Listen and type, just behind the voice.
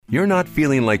You're not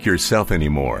feeling like yourself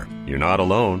anymore. You're not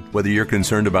alone. Whether you're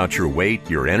concerned about your weight,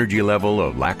 your energy level,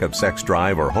 a lack of sex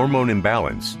drive, or hormone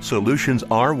imbalance, solutions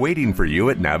are waiting for you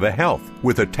at Nava Health.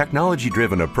 With a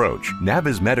technology-driven approach,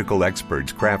 Nava's medical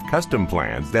experts craft custom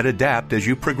plans that adapt as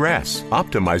you progress,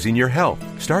 optimizing your health.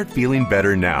 Start feeling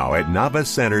better now at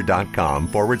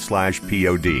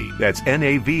navacenter.com/POD. That's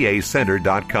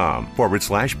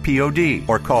NAVAcenter.com/POD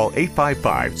or call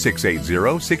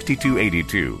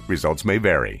 855-680-6282. Results may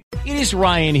vary. It is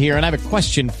Ryan here, and I have a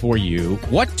question for you.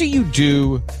 What do you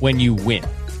do when you win?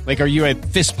 Like, are you a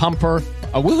fist pumper,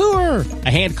 a woo-hooer,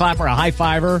 a hand clapper, a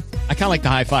high-fiver? I kind of like the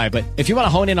high-five, but if you want to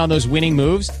hone in on those winning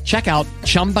moves, check out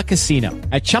Chumba Casino.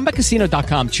 At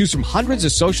ChumbaCasino.com, choose from hundreds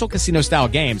of social casino-style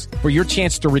games for your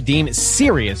chance to redeem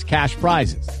serious cash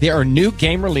prizes. There are new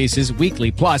game releases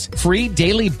weekly, plus free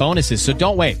daily bonuses, so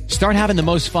don't wait. Start having the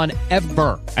most fun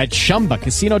ever at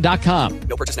ChumbaCasino.com.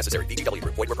 No purchase necessary. VGW.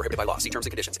 Void where prohibited by law. See terms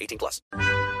and conditions. 18+.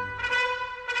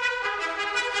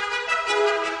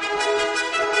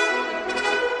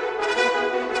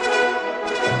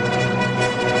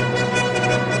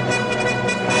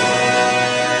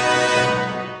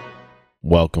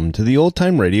 Welcome to the Old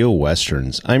Time Radio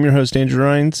Westerns. I'm your host, Andrew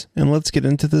Rines, and let's get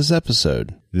into this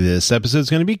episode. This episode is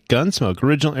going to be Gunsmoke.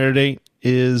 Original air date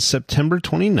is September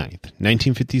 29th,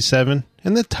 1957,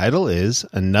 and the title is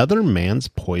Another Man's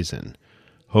Poison.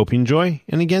 Hope you enjoy,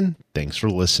 and again, thanks for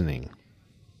listening.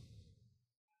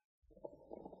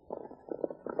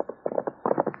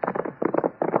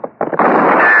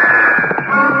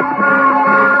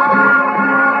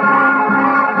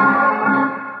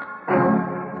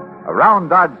 Around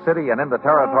Dodge City and in the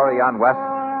territory on West,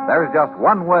 there's just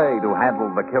one way to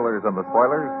handle the killers and the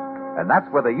spoilers, and that's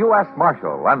with a U.S.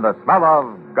 Marshal and the smell of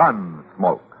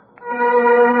Gunsmoke.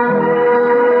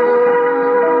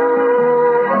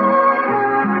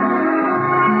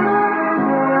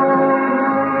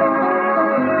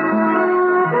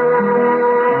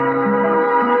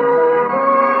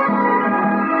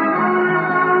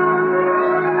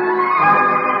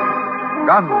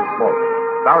 Gunsmoke,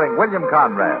 starring William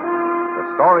Conrad. The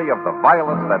story of the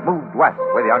violence that moved west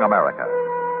with young America.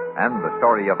 And the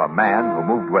story of a man who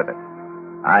moved with it.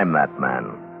 I'm that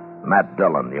man. Matt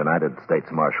Dillon, the United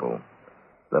States Marshal.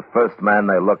 The first man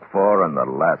they look for and the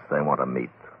last they want to meet.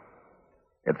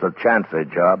 It's a chancy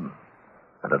job,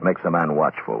 and it makes a man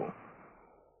watchful.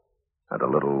 And a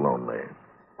little lonely.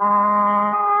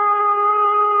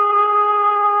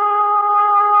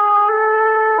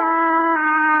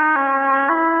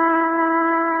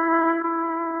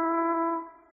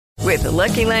 With the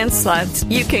Lucky Land Slots,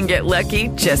 you can get lucky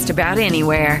just about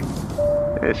anywhere.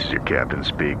 This is your captain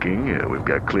speaking. We've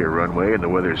got clear runway and the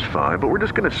weather's fine, but we're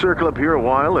just going to circle up here a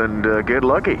while and get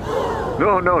lucky.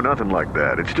 No, nothing like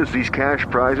that. It's just these cash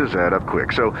prizes add up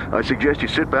quick. So I suggest you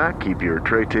sit back, keep your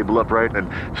tray table upright, and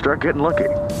start getting lucky.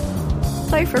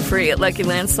 Play for free at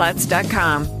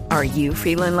LuckyLandSlots.com. Are you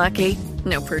feeling lucky?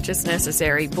 No purchase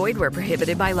necessary. Void where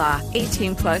prohibited by law.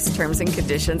 18+ terms and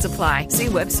conditions apply. See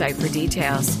website for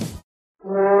details.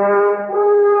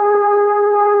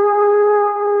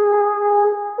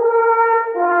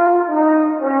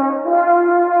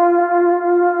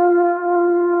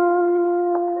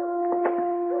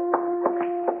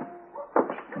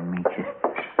 Makes you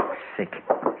sick.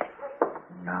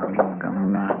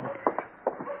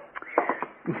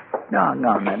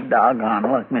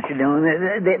 Doggone. Look, Mr. Dillon,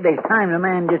 there's times a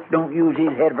man just don't use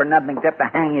his head for nothing except to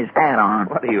hang his hat on.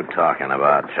 What are you talking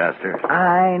about, Chester?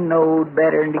 I knowed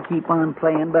better than to keep on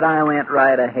playing, but I went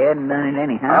right ahead and done it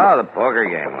anyhow. Oh, the poker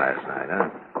game last night, huh?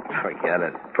 Forget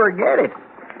it. Forget it.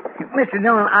 Mr.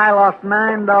 Dillon, I lost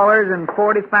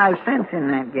 $9.45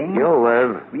 in that game. You'll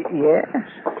live.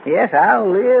 Yes, I'll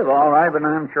live, all right, but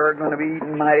I'm sure going to be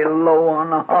eating mighty low on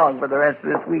the hog for the rest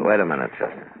of this week. Wait a minute,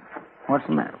 Chester. What's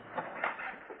the matter?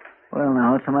 Well,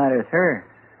 now, what's the matter with her?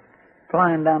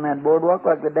 Flying down that boardwalk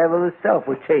like the devil himself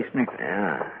was chasing her.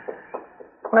 Yeah.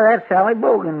 Well, that's Sally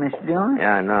Bogan, Mr. Dillon.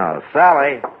 Yeah, I know.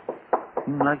 Sally.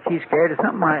 Seems like she's scared of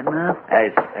something right now.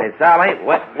 Hey, Sally,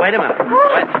 wait a minute.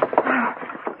 Wait.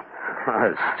 Oh,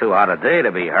 it's too hot a day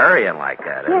to be hurrying like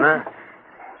that, isn't it?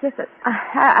 Yes,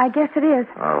 I guess it is.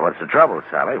 Oh, what's the trouble,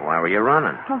 Sally? Why were you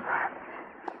running? Oh,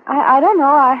 I don't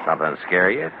know. Something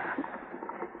scare you?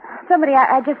 Somebody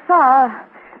I just saw.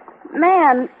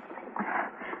 Man.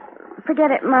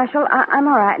 Forget it, Marshal. I'm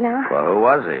all right now. Well, who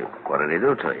was he? What did he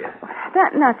do to you?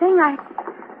 Nothing. I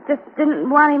just didn't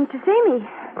want him to see me.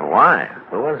 Well, why?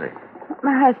 Who was he?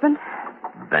 My husband.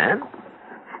 Ben?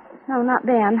 No, not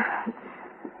Ben.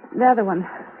 The other one.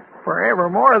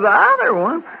 Forevermore, the other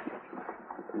one.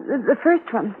 The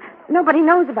first one. Nobody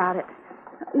knows about it.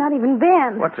 Not even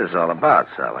Ben. What's this all about,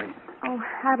 Sally? Oh,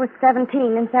 I was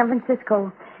 17 in San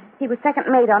Francisco. He was second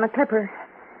mate on a clipper.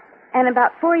 And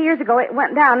about 4 years ago, it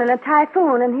went down in a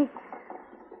typhoon, and he's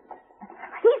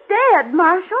dead,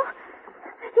 Marshal.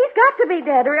 He's got to be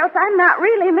dead, or else I'm not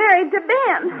really married to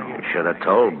Ben. You should have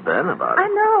told Ben about it. I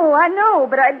know,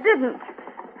 but I didn't.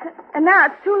 And now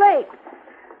it's too late.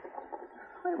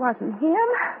 It wasn't him.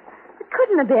 It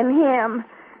couldn't have been him.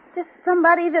 Just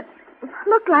somebody that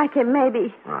looked like him,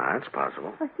 maybe. Oh, that's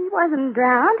possible. Well, he wasn't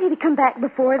drowned. He'd have come back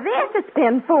before this. It's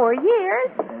been 4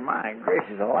 years. Oh, my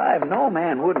gracious alive. No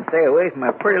man wouldn't stay away from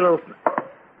a pretty little...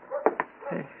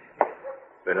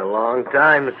 Been a long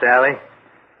time, Sally.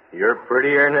 You're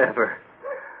prettier than ever.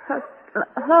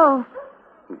 Hello,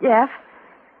 Jeff.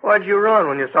 Why'd you run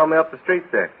when you saw me up the street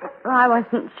there? Well, I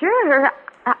wasn't sure.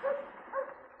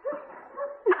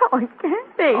 No, it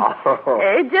can't be. Oh.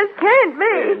 It just can't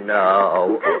be.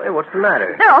 No. Hey, what's the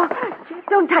matter? No, Jeff,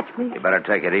 don't touch me. You better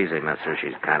take it easy, mister.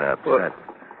 She's kind of upset.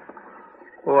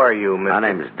 Who are you, mister? My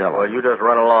name's Dillon. Well, you just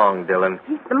run along, Dillon.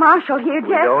 He's the marshal here, Jeff.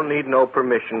 We don't need no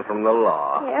permission from the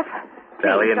law. Jeff.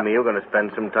 Sally and me are going to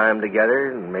spend some time together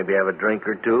and maybe have a drink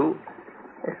or two.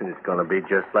 And it's going to be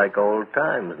just like old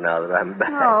times now that I'm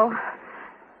back. No.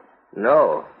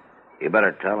 No. You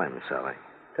better tell him, Sally.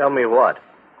 Tell me what?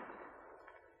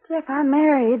 Jeff, I'm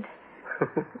married.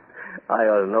 I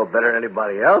ought to know better than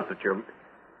anybody else that you're...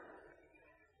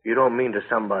 You don't mean to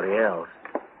somebody else.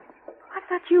 I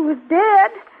thought you was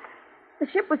dead. The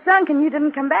ship was sunk and you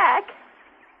didn't come back.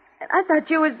 And I thought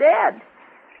you was dead.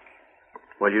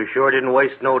 Well, you sure didn't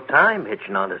waste no time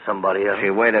hitching on to somebody else. She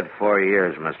waited 4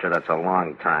 years, mister. That's a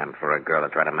long time for a girl to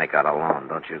try to make out alone,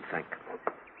 don't you think?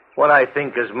 What I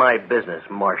think is my business,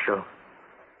 Marshal.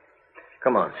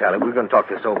 Come on, Sally. We're going to talk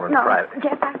this over in private.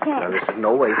 Jeff, I can't. Now, this is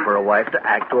no way for a wife to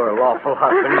act to her lawful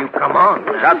husband. You come on.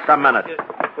 Just a minute.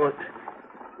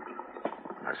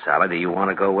 Now, Sally, do you want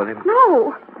to go with him?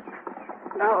 No,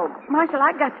 Marshal,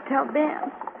 I got to tell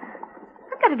Ben.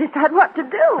 I've got to decide what to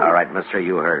do. All right, mister,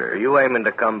 you heard her. Are you aiming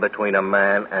to come between a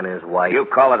man and his wife? You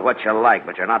call it what you like,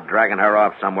 but you're not dragging her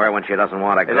off somewhere when she doesn't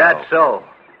want to go. Is that so?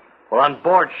 Well, on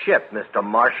board ship, Mr.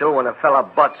 Marshal, when a fella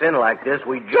butts in like this,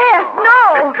 we just... Jeff,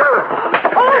 no!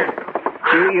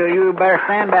 You better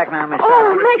stand back now, Miss Oh,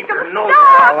 Sally. make them No,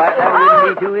 stop! That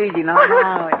wouldn't be too easy. No.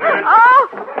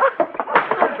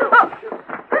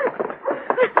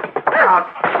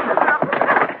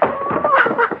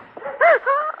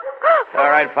 All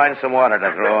right, find some water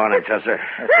to throw on her, Chester.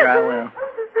 Yes, sir, I will.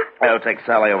 I'll take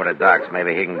Sally over to Doc's.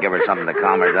 Maybe he can give her something to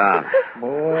calm her down.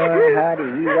 Boy, howdy,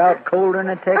 he's out colder than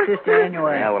a Texas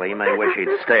January. Yeah, well, he may wish he'd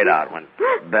stayed out when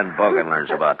Ben Bogan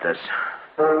learns about this.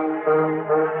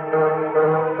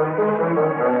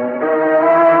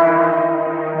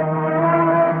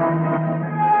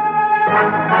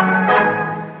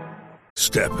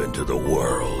 Step into the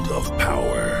world of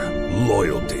power,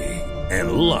 loyalty,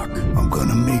 and luck. I'm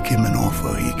gonna make him an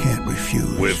offer he can't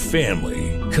refuse. With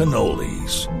family,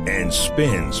 cannolis, and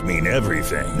spins mean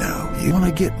everything. Now, you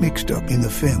wanna get mixed up in the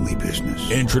family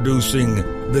business. Introducing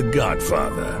The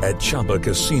Godfather at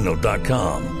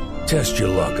ChumbaCasino.com. Test your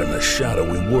luck in the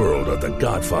shadowy world of The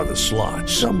Godfather slot.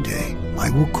 Someday, I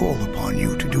will call upon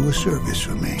you to do a service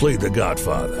for me. Play The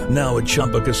Godfather now at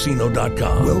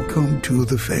ChumbaCasino.com. Welcome to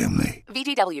the family.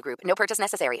 VGW Group. No purchase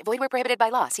necessary. Void where prohibited by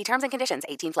law. See terms and conditions.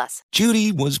 18+.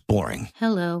 Judy was boring.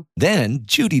 Hello. Then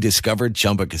Judy discovered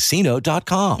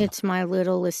ChumbaCasino.com. It's my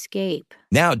little escape.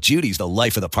 Now Judy's the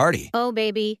life of the party. Oh,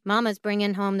 baby, mama's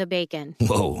bringing home the bacon.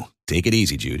 Whoa, take it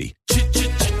easy, Judy.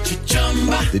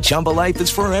 The Chumba life is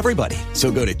for everybody.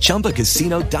 So go to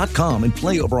ChumbaCasino.com and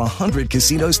play over 100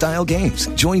 casino-style games.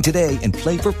 Join today and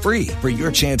play for free for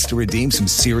your chance to redeem some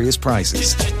serious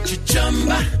prizes.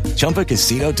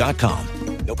 ChumbaCasino.com.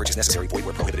 No purchase necessary. Void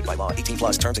where prohibited by law.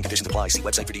 18+. Terms and conditions apply. See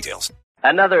website for details.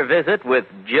 Another visit with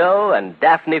Joe and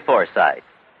Daphne Forsythe.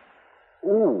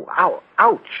 Ooh, ow,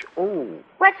 ouch, ooh.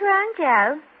 What's wrong,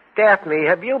 Joe? Daphne,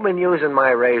 have you been using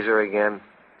my razor again?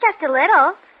 Just a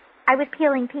little. I was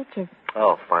peeling peaches.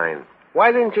 Oh, fine.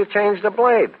 Why didn't you change the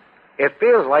blade? It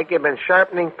feels like you've been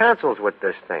sharpening pencils with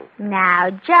this thing.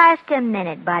 Now, just a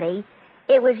minute, buddy.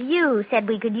 It was you said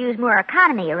we could use more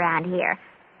economy around here.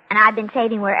 And I've been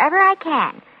saving wherever I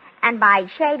can. And by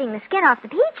shaving the skin off the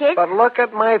peaches... But look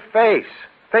at my face.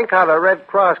 Think how the Red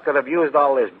Cross could have used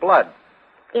all this blood.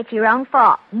 It's your own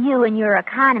fault. You and your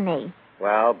economy.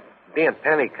 Well, being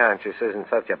penny conscious isn't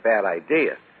such a bad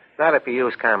idea. Not if you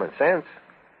use common sense.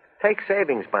 Take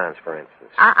savings bonds, for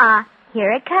instance.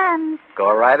 Here it comes.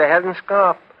 Go right ahead and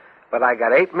scoff. But I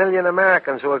got 8 million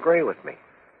Americans who agree with me.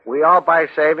 We all buy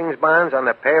savings bonds on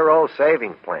the payroll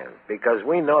savings plan because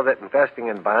we know that investing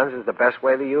in bonds is the best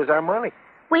way to use our money.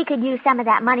 We could use some of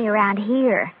that money around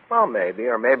here. Well, maybe,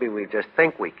 or maybe we just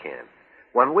think we can.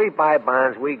 When we buy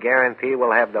bonds, we guarantee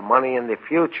we'll have the money in the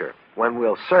future, when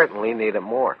we'll certainly need it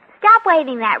more. Stop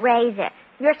waving that razor.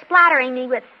 You're splattering me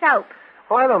with soap.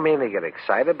 Well, I don't mean to get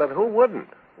excited, but who wouldn't?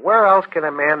 Where else can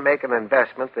a man make an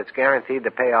investment that's guaranteed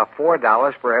to pay off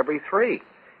 $4 for every 3?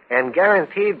 And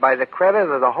guaranteed by the credit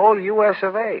of the whole U.S.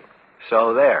 of A.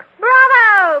 So there.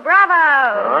 Bravo!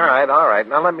 Bravo! All right.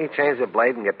 Now let me change the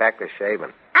blade and get back to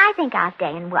shaving. I think I'll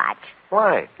stay and watch.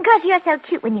 Why? Because you're so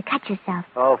cute when you cut yourself.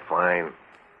 Oh, fine.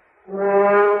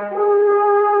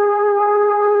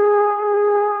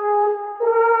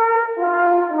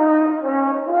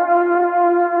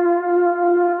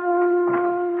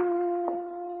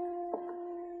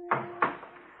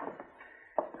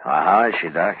 How is she,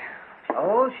 Doc?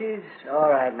 Oh, she's all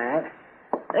right, Matt.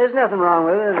 There's nothing wrong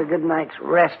with her. A good night's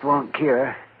rest won't cure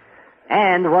her.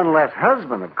 And one less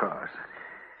husband, of course.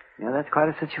 That's quite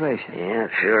a situation. Yeah,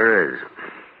 it sure is.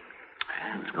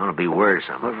 It's going to be worse,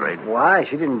 I'm afraid. Why?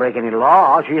 She didn't break any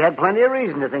law. She had plenty of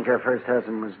reason to think her first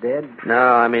husband was dead. No,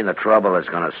 I mean the trouble is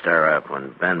going to stir up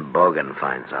when Ben Bogan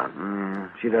finds out.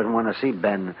 She doesn't want to see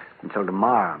Ben until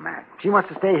tomorrow, Matt. She wants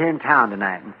to stay here in town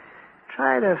tonight and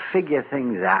try to figure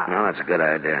things out. Well, that's a good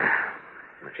idea.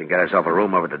 She got herself a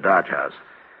room over at the Dodge House.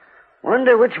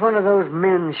 Wonder which one of those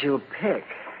men she'll pick.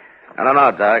 I don't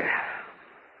know, Doc.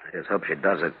 I just hope she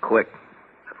does it quick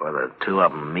before the two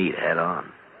of them meet head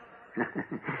on.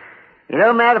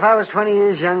 Matt, if I was 20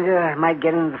 years younger, I might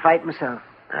get into the fight myself.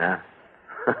 Huh?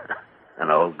 An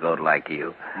old goat like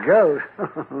you. Goat?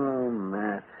 Oh,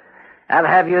 Matt. I'll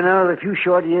have you know that a few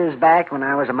short years back when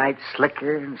I was a mite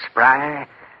slicker and spry.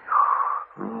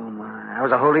 Oh, my. I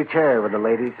was a holy terror with the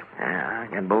ladies. Yeah,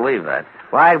 I can believe that.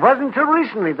 Why, it wasn't until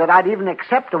recently that I'd even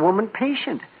accept a woman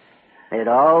patient. They'd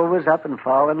always up and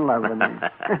fall in love with me.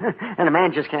 And a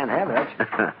man just can't have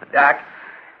that. Doc,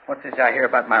 what's this I hear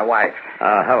about my wife?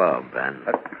 Hello, Ben.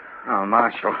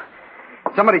 Marshal.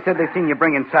 Somebody said they seen you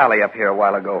bringing Sally up here a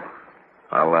while ago.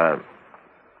 Well,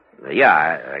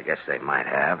 yeah, I guess they might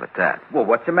have at that. Well,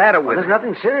 what's the matter with There's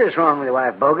nothing serious wrong with your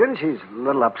wife, Bogan. She's a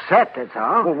little upset, that's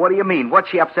all. Well, what do you mean? What's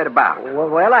she upset about?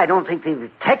 Well, I don't think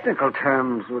the technical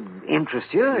terms would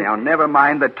interest you. Now, never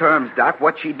mind the terms, Doc.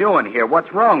 What's she doing here?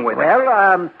 What's wrong with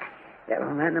her?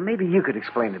 Well, maybe you could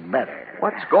explain it better.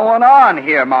 What's going on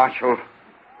here, Marshal?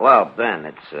 Well, Ben,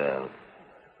 it's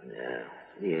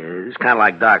kind of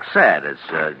like Doc said. It's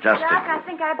just Doc, I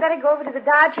think I'd better go over to the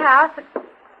Dodge House.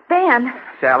 Ben.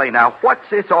 Sally, now, what's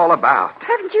this all about?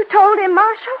 Haven't you told him,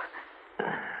 Marshal?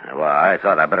 Well, I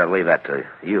thought I'd better leave that to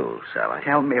you, Sally.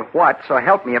 Tell me what, so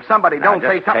help me. If somebody don't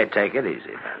say something... Take it easy,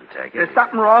 Ben. Take it There's easy.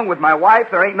 something wrong with my wife.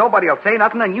 There ain't nobody'll say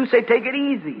nothing, and you say take it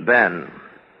easy. Ben,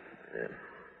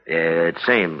 it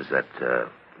seems that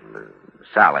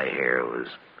Sally here was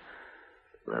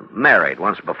married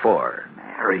once before.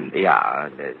 Married? Yeah,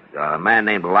 a man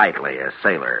named Lightly, a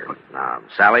sailor.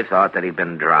 Sally thought that he'd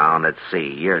been drowned at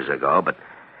sea years ago, but,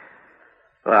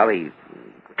 well, he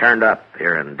turned up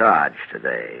here in Dodge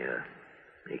today.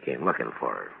 He came looking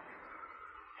for her.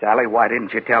 Sally, why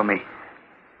didn't you tell me?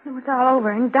 It was all over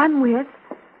and done with.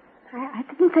 I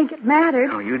didn't think it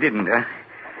mattered. Oh, you didn't, huh?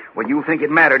 Well, you think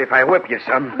it mattered if I whip you,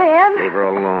 son. Ben? Leave her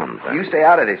alone, Ben. You stay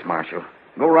out of this, Marshal.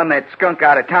 Go run that skunk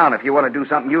out of town if you want to do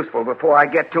something useful before I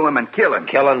get to him and kill him.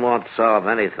 Killing won't solve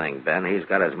anything, Ben. He's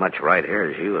got as much right here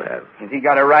as you have. Has he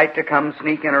got a right to come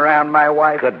sneaking around my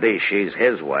wife? Could be she's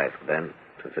his wife, Ben.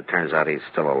 If it turns out he's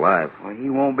still alive. Well, he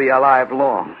won't be alive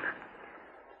long.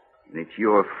 And it's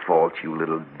your fault, you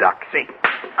little duck. See?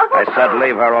 I said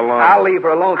leave her alone. I'll leave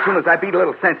her alone as soon as I beat a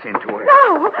little sense into her.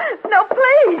 No,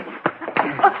 please.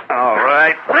 All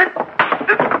right.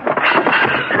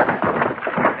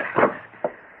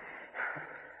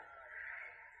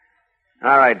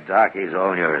 All right, Doc, he's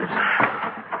all yours.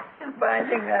 I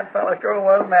think that fellow sure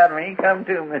was mad when he come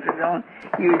to, Mr. Jones.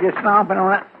 He was just stomping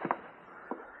on that.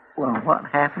 Well, what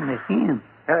happened to him?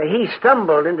 He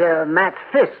stumbled into Matt's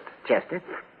fist, Chester.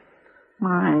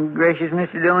 My gracious,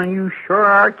 Mr. Dillon, you sure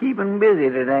are keeping busy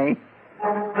today.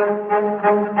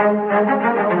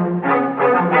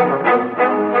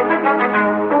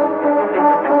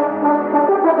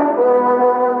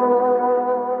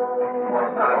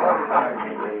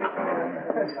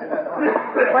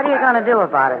 What are you going to do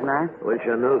about it, man? Wish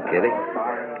I knew, Kitty.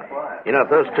 You know, if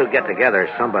those two get together,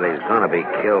 somebody's going to be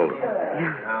killed.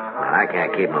 And I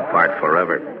can't keep them apart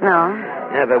forever. No?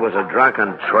 Yeah, if there was a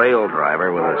drunken trail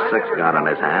driver with a 6-gun in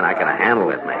his hand, I could handle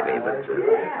it maybe.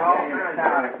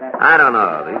 I don't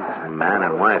know. These man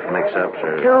and wife mix-ups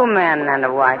are... 2 men and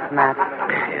a wife, Matt.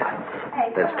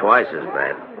 That's twice as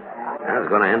bad. I was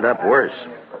going to end up worse.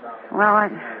 Well, I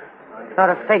sort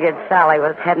of figured Sally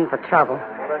was heading for trouble.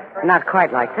 Not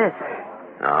quite like this.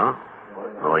 Oh?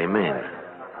 What do you mean?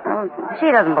 Well,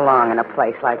 she doesn't belong in a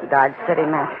place like Dodge City,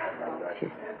 Matt. She's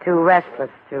too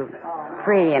restless, too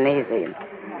free and easy.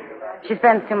 She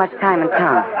spends too much time in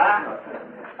town.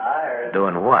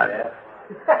 Doing what?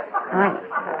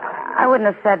 I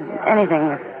wouldn't have said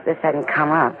anything if this hadn't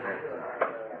come up.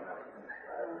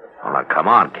 Well, now, come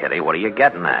on, Kitty. What are you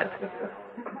getting at?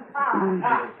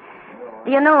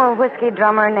 Do you know a whiskey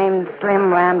drummer named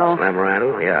Slim Randall? Slim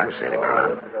Randall? Yeah, I've seen him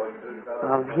around.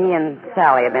 Well, he and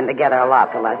Sally have been together a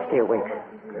lot the last few weeks.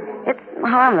 It's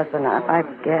harmless enough, I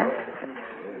guess.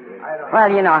 Well,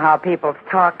 you know how people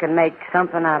talk and make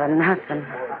something out of nothing.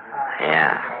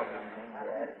 Yeah.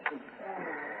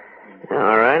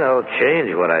 All right, I'll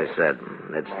change what I said.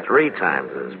 It's 3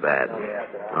 times as bad.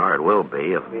 Or it will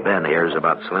be if Ben hears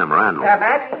about Slim Randall.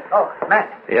 Matt? Oh, Matt.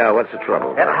 Yeah, what's the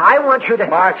trouble? I want you to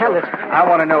tell us. I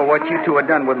want to know what you two have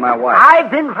done with my wife.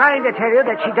 I've been trying to tell you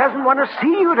that she doesn't want to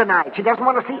see you tonight. She doesn't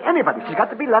want to see anybody. She's got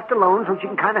to be left alone so she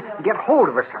can kind of get hold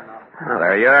of herself. Oh,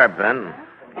 there you are, Ben.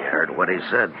 You heard what he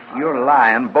said. You're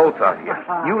lying, both of you.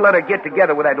 You let her get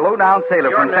together with that low-down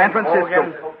sailor from San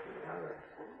Francisco.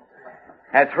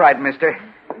 That's right, mister.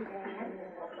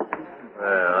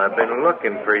 Well, I've been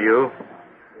looking for you.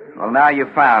 Well, now you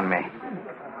found me.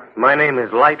 My name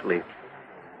is Lightly.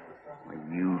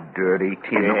 You dirty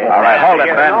tin. Yeah. All right, hold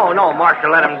it, Ben. No, Marshal,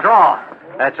 let him draw.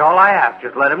 That's all I ask.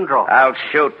 Just let him draw. I'll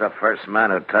shoot the first man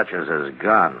who touches his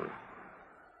gun.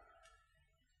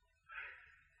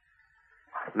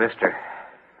 Mister,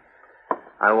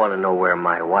 I want to know where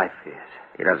my wife is.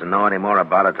 He doesn't know any more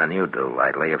about it than you do,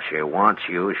 Lightly. If she wants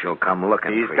you, she'll come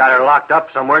looking for you. He's got her locked up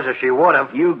somewhere, so she would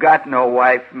have. You got no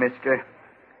wife, mister.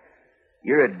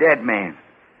 You're a dead man.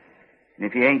 And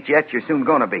if you ain't yet, you're soon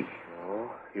gonna be.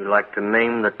 Oh, you like to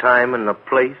name the time and the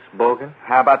place, Bogan?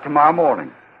 How about tomorrow morning,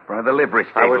 in front of the livery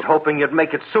stable? I was hoping you'd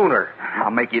make it sooner.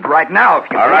 I'll make it right now if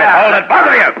you... All right, hold it, both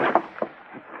of you!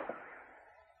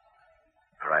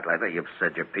 All right, Lightly, you've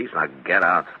said your piece. Now get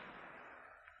out.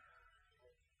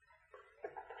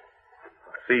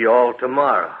 See you all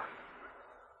tomorrow.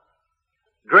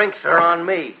 Drinks are on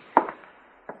me.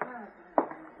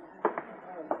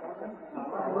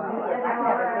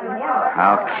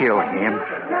 I'll kill him.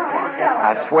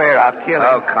 I swear I'll kill him.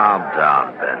 Oh, calm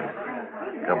down,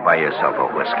 Ben. Go buy yourself a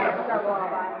whiskey.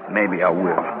 Maybe I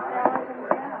will.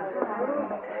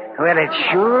 Well, it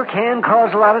sure can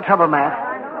cause a lot of trouble, Matt.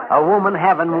 A woman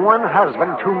having one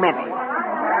husband too many.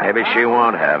 Maybe she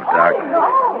won't have, Doc.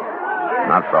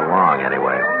 Not for long,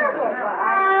 anyway.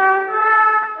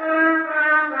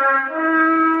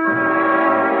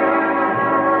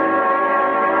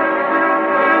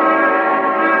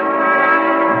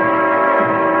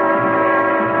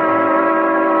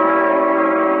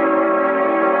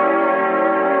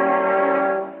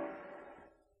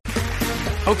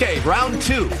 Okay, round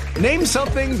 2. Name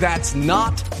something that's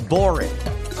not boring.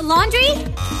 A laundry?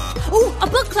 Ooh, a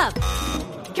book club.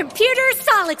 Computer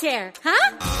solitaire,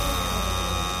 huh?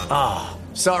 Ah,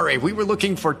 sorry, we were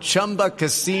looking for Chumba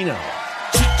Casino.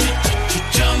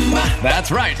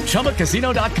 That's right,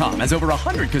 ChumbaCasino.com has over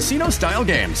 100 casino-style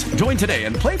games. Join today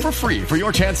and play for free for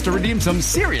your chance to redeem some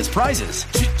serious prizes.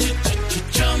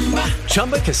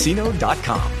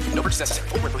 ChumbaCasino.com. No purchase necessary.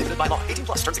 Void where prohibited by law. 18+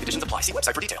 terms and conditions apply. See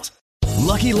website for details.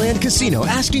 Lucky Land Casino,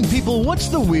 asking people, what's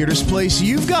the weirdest place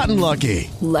you've gotten lucky?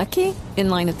 Lucky? In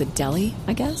line at the deli,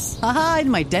 I guess? Aha, in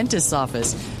my dentist's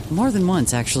office. More than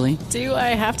once, actually. Do I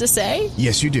have to say?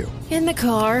 Yes, you do. In the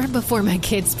car before my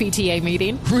kids' PTA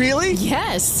meeting. Really?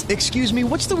 Yes. Excuse me,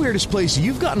 what's the weirdest place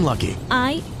you've gotten lucky?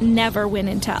 I never win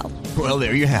and tell. Well,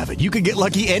 there you have it. You can get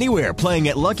lucky anywhere, playing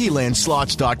at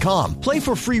LuckyLandSlots.com. Play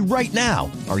for free right now.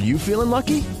 Are you feeling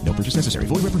lucky? No purchase necessary.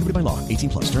 Void where prohibited by law.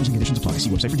 18+. Terms and conditions apply. See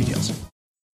website for details.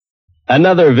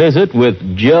 Another visit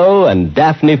with Joe and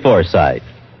Daphne Forsythe.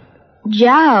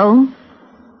 Joe,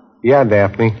 Yeah,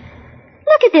 Daphne.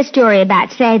 look at this story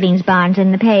about savings bonds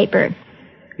in the paper.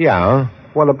 Yeah,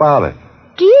 what about it?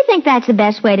 Do you think that's the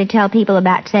best way to tell people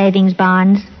about savings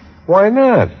bonds? Why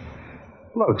not?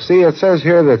 Look, see, it says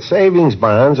here that savings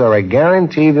bonds are a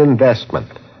guaranteed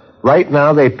investment. Right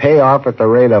now, they pay off at the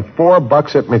rate of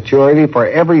 $4 at maturity for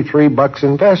every $3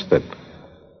 invested.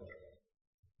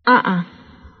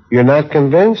 You're not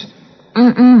convinced?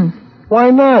 Mm-mm. Why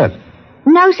not?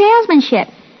 No salesmanship.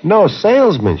 No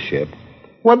salesmanship?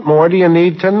 What more do you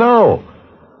need to know?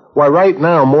 Why, right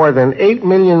now, more than 8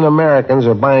 million Americans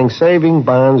are buying saving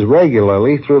bonds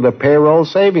regularly through the payroll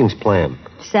savings plan.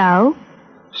 So?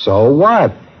 So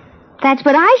what? That's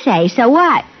what I say. So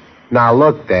what? Now,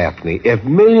 look, Daphne, if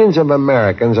millions of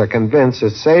Americans are convinced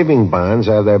that saving bonds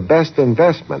are their best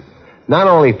investment, not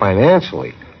only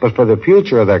financially, but for the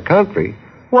future of their country,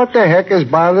 what the heck is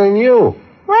bothering you?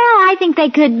 Well, I think they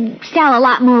could sell a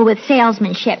lot more with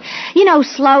salesmanship. You know,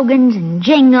 slogans and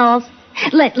jingles.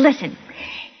 Listen,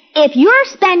 if you're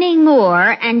spending more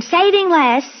and saving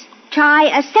less,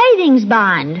 try a savings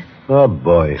bond. Oh,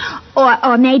 boy.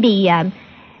 Or maybe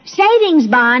savings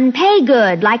bond pay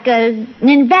good, like an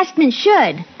investment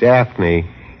should. Daphne.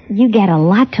 You get a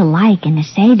lot to like in a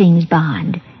savings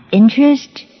bond.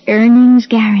 Interest, earnings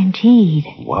guaranteed.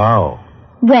 Wow.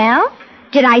 Well,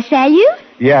 did I sell you?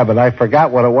 Yeah, but I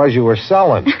forgot what it was you were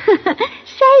selling.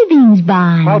 Savings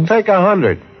bond. I'll take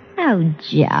 100. Oh,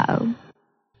 Joe.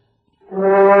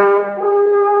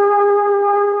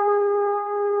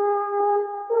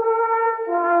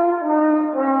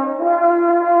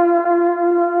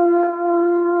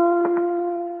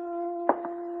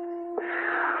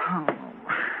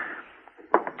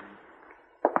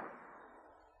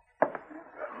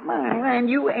 Man,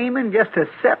 you aiming just to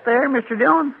sit there, Mr.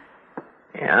 Dillon?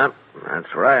 Yeah, that's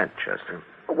right, Chester.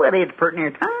 Well, it's pretty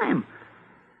near time.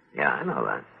 Yeah, I know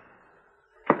that.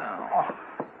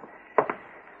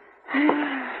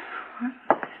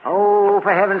 Oh,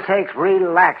 for heaven's sakes,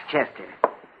 relax, Chester.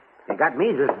 You got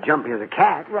me just jumpy as a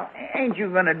cat. Well, ain't you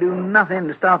going to do nothing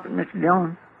to stop it, Mr.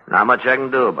 Dillon? Not much I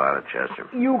can do about it, Chester.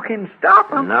 You can stop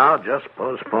them? No, just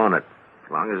postpone it.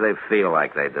 As long as they feel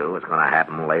like they do, it's going to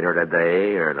happen later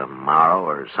today or tomorrow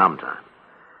or sometime.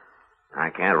 I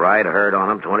can't ride herd on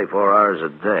them 24 hours a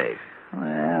day.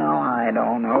 Well, I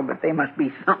don't know, but there must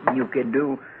be something you could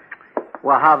do.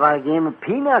 Well, how about a game of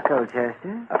pinochle,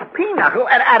 Chester? A pinochle?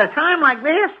 At a time like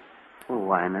this? Well,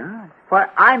 why not? Why,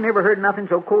 I never heard nothing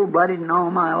so cold-blooded in all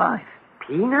my life.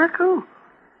 Pinochle?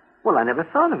 Well, I never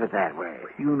thought of it that way.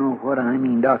 You know what I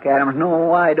mean, Doc Adams.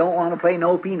 No, I don't want to play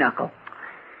no pinochle.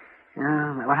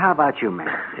 Well, how about you, man?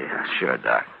 Yeah, sure,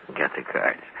 Doc. Get the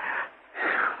cards.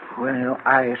 Well,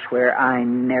 I swear I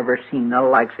never seen the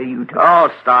likes of you two. Oh,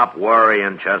 stop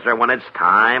worrying, Chester. When it's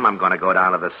time, I'm going to go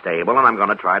down to the stable and I'm going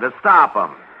to try to stop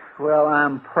them. Well,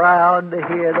 I'm proud to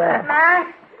hear that.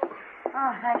 Matt?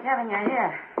 Oh, thank heaven you're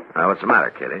here. What's the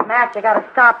matter, Kitty? Matt, you got to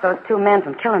stop those two men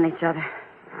from killing each other.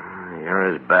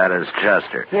 You're as bad as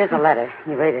Chester. Here's a letter.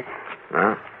 You read it.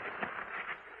 Huh?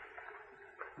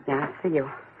 Yeah, it's for you.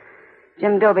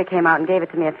 Jim Doby came out and gave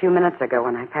it to me a few minutes ago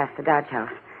when I passed the Dodge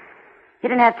House. He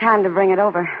didn't have time to bring it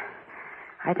over.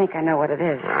 I think I know what it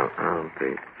is. I'll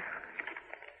be...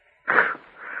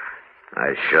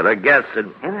 I should have guessed it.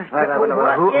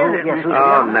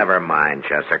 Oh, never mind,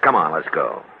 Chester. Come on, let's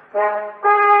go.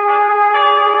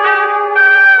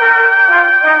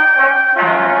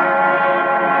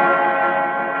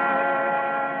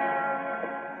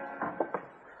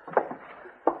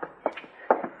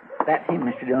 That's him,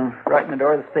 Mr. Jones. Right in the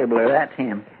door of the stable there. That's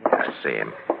him. I see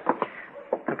him.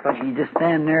 Looks like he's just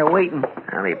standing there waiting.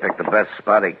 Well, he picked the best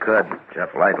spot he could. Jeff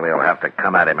Lightly will have to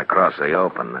come at him across the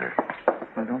open there.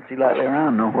 I don't see Lightly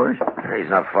around nowhere. He's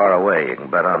not far away. You can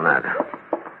bet on that.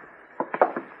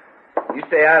 You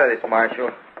stay out of this, Marshal.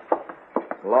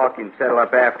 The law can settle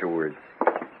up afterwards.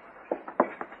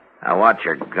 Now, watch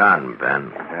your gun,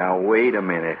 Ben. Now, wait a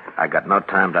minute. I got no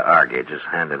time to argue. Just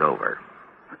hand it over.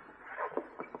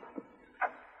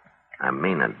 I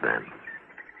mean it, Ben.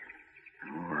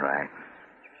 All right.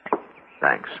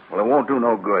 Thanks. Well, it won't do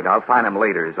no good. I'll find him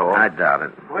later, is all. I doubt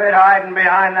it. Quit hiding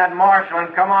behind that marshal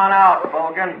and come on out,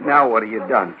 Bogan. Now what have you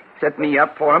done? Set me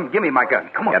up for him? Give me my gun.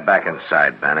 Come on. Get back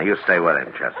inside, Ben. You stay with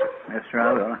him, Chester. That's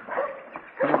right, Will.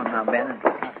 Come on now, Ben.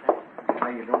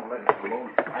 You don't let it alone.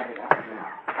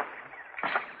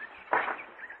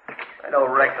 I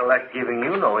don't recollect giving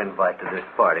you no invite to this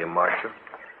party, Marshal.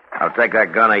 I'll take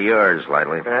that gun of yours,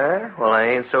 Lightly. Well, I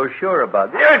ain't so sure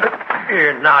about that.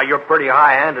 Here, now, you're pretty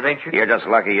high-handed, ain't you? You're just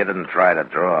lucky you didn't try to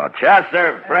draw.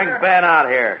 Chester, bring Ben out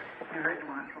here.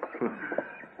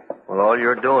 Well, all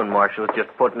you're doing, Marshal, is just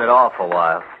putting it off a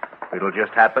while. It'll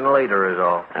just happen later, is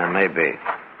all. Maybe.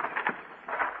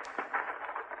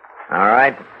 All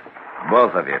right,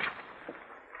 both of you.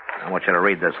 I want you to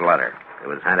read this letter. It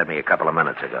was handed me a couple of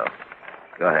minutes ago.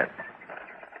 Go ahead.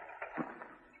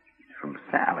 From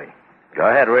Sally. Go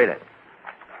ahead, read it.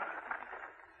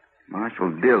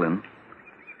 Marshal Dillon,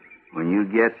 when you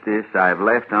get this, I've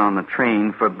left on the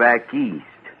train for back east.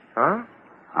 Huh?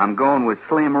 I'm going with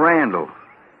Slim Randall.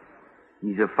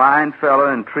 He's a fine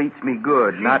fella and treats me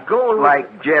good, not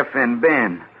like Jeff and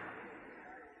Ben.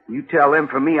 You tell them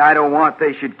for me I don't want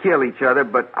they should kill each other,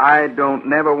 but I don't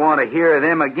never want to hear of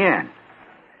them again.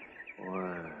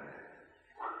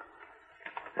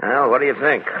 Well, what do you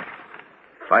think?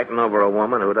 Fighting over a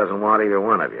woman who doesn't want either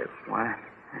one of you. Why,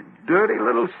 a dirty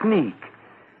little sneak.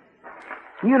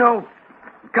 You know,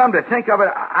 come to think of it,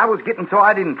 I was getting so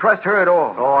I didn't trust her at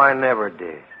all. Oh, I never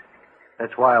did.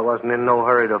 That's why I wasn't in no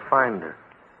hurry to find her.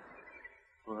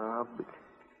 Well,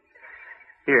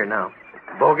 here now.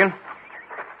 Bogan,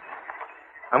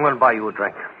 I'm going to buy you a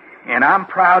drink. And I'm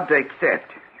proud to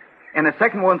accept. And the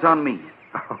second one's on me.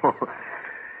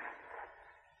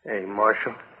 Hey,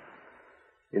 Marshal.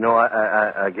 You know,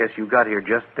 I guess you got here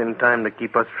just in time to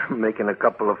keep us from making a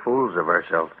couple of fools of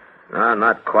ourselves. No,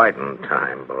 not quite in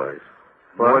time, boys.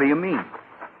 What do you mean?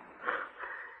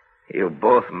 You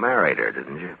both married her,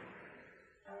 didn't you?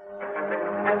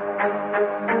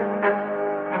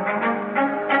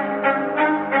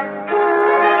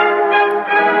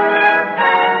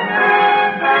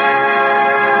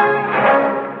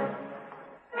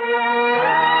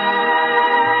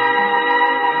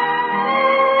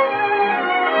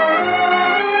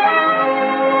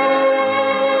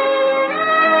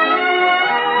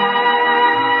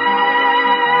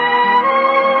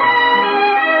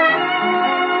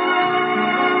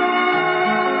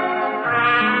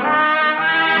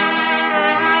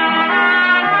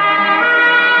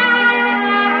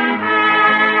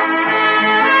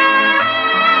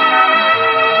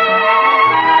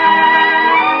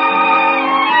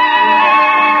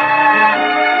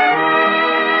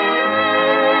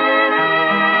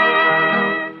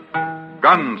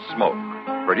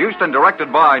 Gunsmoke, produced and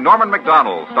directed by Norman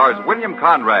Macdonald, stars William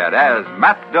Conrad as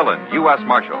Matt Dillon, U.S.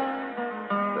 Marshal.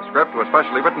 The script was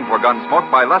specially written for Gunsmoke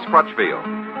by Les Crutchfield,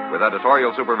 with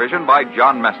editorial supervision by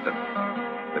John Meston.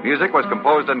 The music was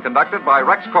composed and conducted by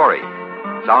Rex Corey.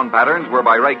 Sound patterns were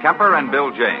by Ray Kemper and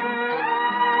Bill James.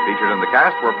 Featured in the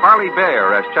cast were Parley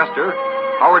Bear as Chester,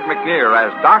 Howard McNear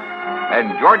as Doc,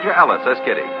 and Georgia Ellis as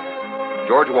Kitty.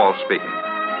 George Walsh speaking.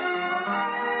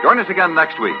 Join us again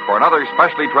next week for another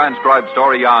specially transcribed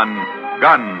story on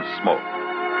Gunsmoke.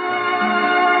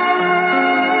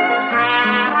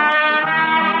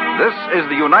 This is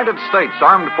the United States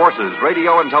Armed Forces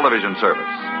Radio and Television Service.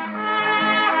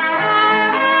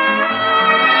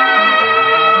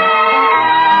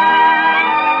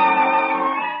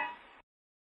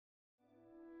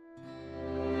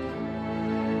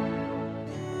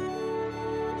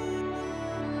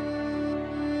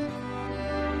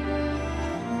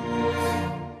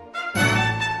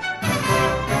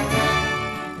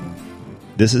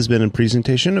 This has been a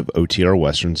presentation of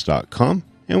OTRWesterns.com,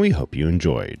 and we hope you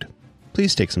enjoyed.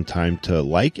 Please take some time to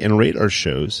like and rate our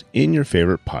shows in your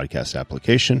favorite podcast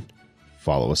application.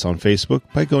 Follow us on Facebook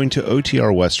by going to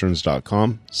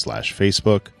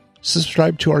OTRWesterns.com/Facebook.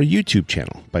 Subscribe to our YouTube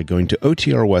channel by going to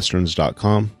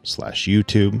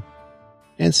OTRWesterns.com/YouTube.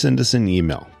 And send us an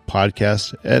email,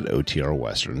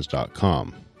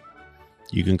 podcast@OTRWesterns.com.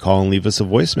 You can call and leave us a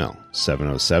voicemail,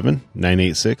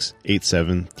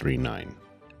 707-986-8739.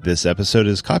 This episode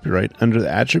is copyright under the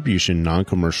Attribution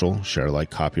Non-Commercial Share Alike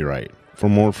copyright. For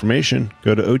more information,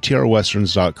 go to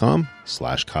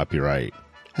OTRWesterns.com/copyright.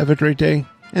 Have a great day,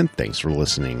 and thanks for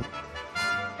listening.